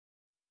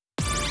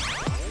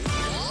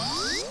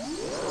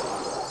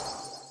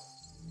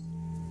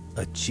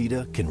A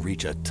cheetah can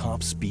reach a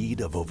top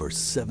speed of over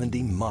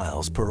 70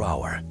 miles per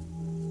hour,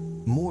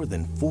 more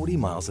than 40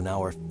 miles an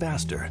hour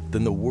faster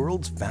than the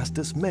world's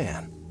fastest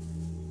man.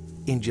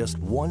 In just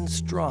one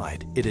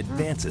stride, it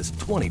advances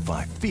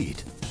 25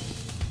 feet,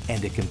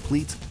 and it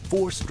completes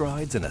 4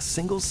 strides in a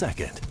single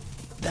second.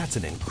 That's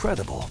an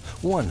incredible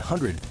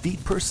 100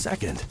 feet per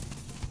second.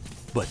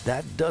 But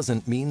that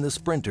doesn't mean the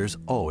sprinter's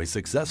always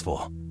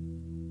successful.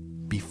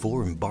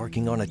 Before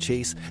embarking on a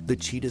chase, the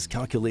cheetah's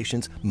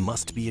calculations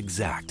must be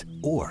exact,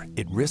 or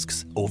it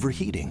risks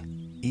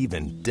overheating,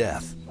 even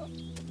death.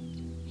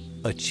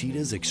 A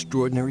cheetah's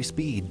extraordinary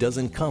speed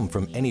doesn't come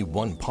from any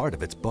one part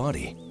of its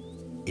body.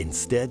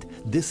 Instead,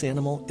 this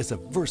animal is a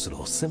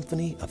versatile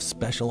symphony of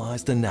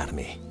specialized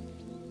anatomy.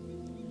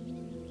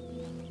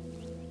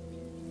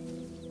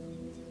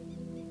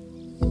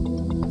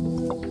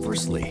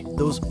 Firstly,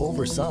 those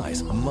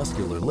oversized,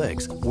 muscular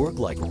legs work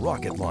like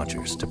rocket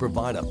launchers to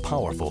provide a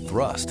powerful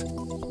thrust.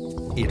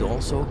 It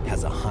also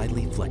has a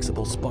highly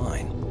flexible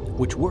spine,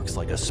 which works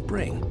like a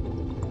spring.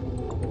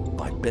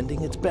 By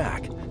bending its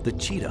back, the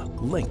cheetah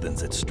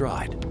lengthens its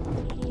stride.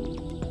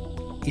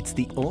 It's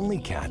the only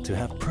cat to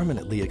have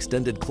permanently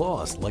extended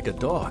claws like a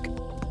dog,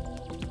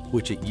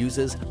 which it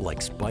uses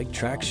like spiked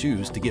track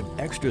shoes to give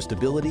extra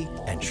stability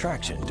and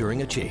traction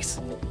during a chase.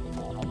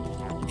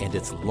 And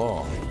its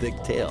long,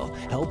 thick tail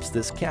helps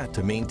this cat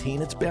to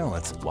maintain its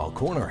balance while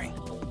cornering.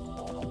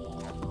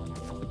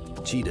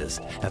 Cheetahs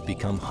have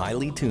become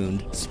highly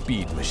tuned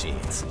speed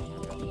machines,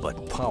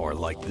 but power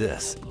like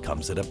this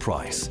comes at a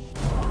price.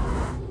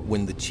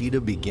 When the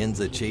cheetah begins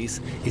a chase,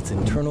 its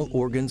internal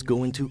organs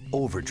go into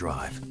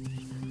overdrive.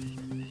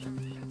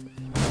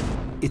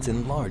 Its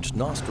enlarged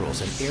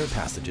nostrils and air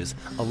passages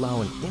allow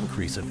an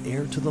increase of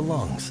air to the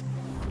lungs.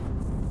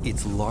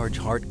 Its large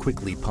heart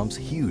quickly pumps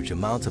huge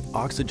amounts of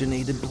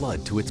oxygenated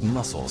blood to its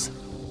muscles,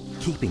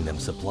 keeping them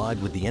supplied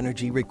with the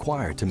energy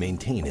required to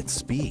maintain its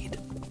speed.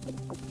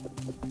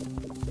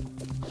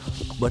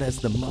 But as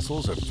the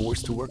muscles are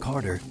forced to work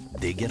harder,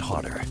 they get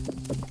hotter.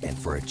 And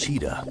for a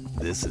cheetah,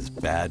 this is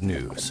bad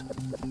news.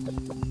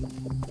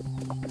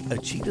 A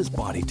cheetah's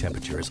body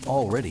temperature is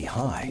already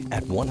high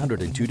at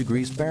 102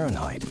 degrees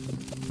Fahrenheit.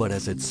 But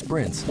as it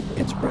sprints,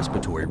 its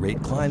respiratory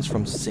rate climbs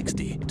from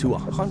 60 to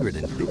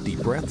 150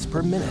 breaths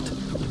per minute.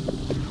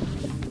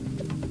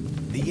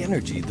 The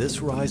energy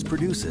this rise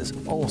produces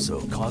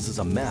also causes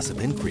a massive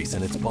increase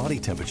in its body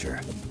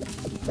temperature.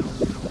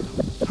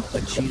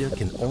 A cheetah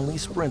can only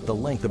sprint the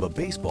length of a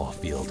baseball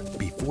field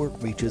before it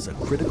reaches a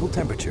critical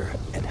temperature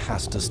and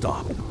has to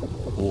stop,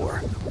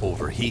 or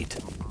overheat.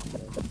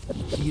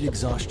 Heat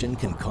exhaustion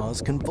can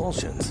cause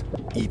convulsions,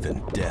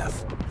 even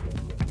death.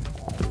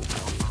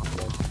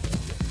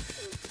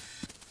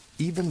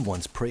 Even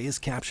once prey is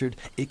captured,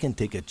 it can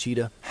take a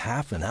cheetah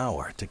half an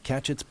hour to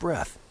catch its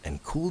breath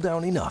and cool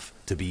down enough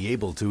to be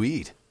able to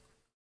eat.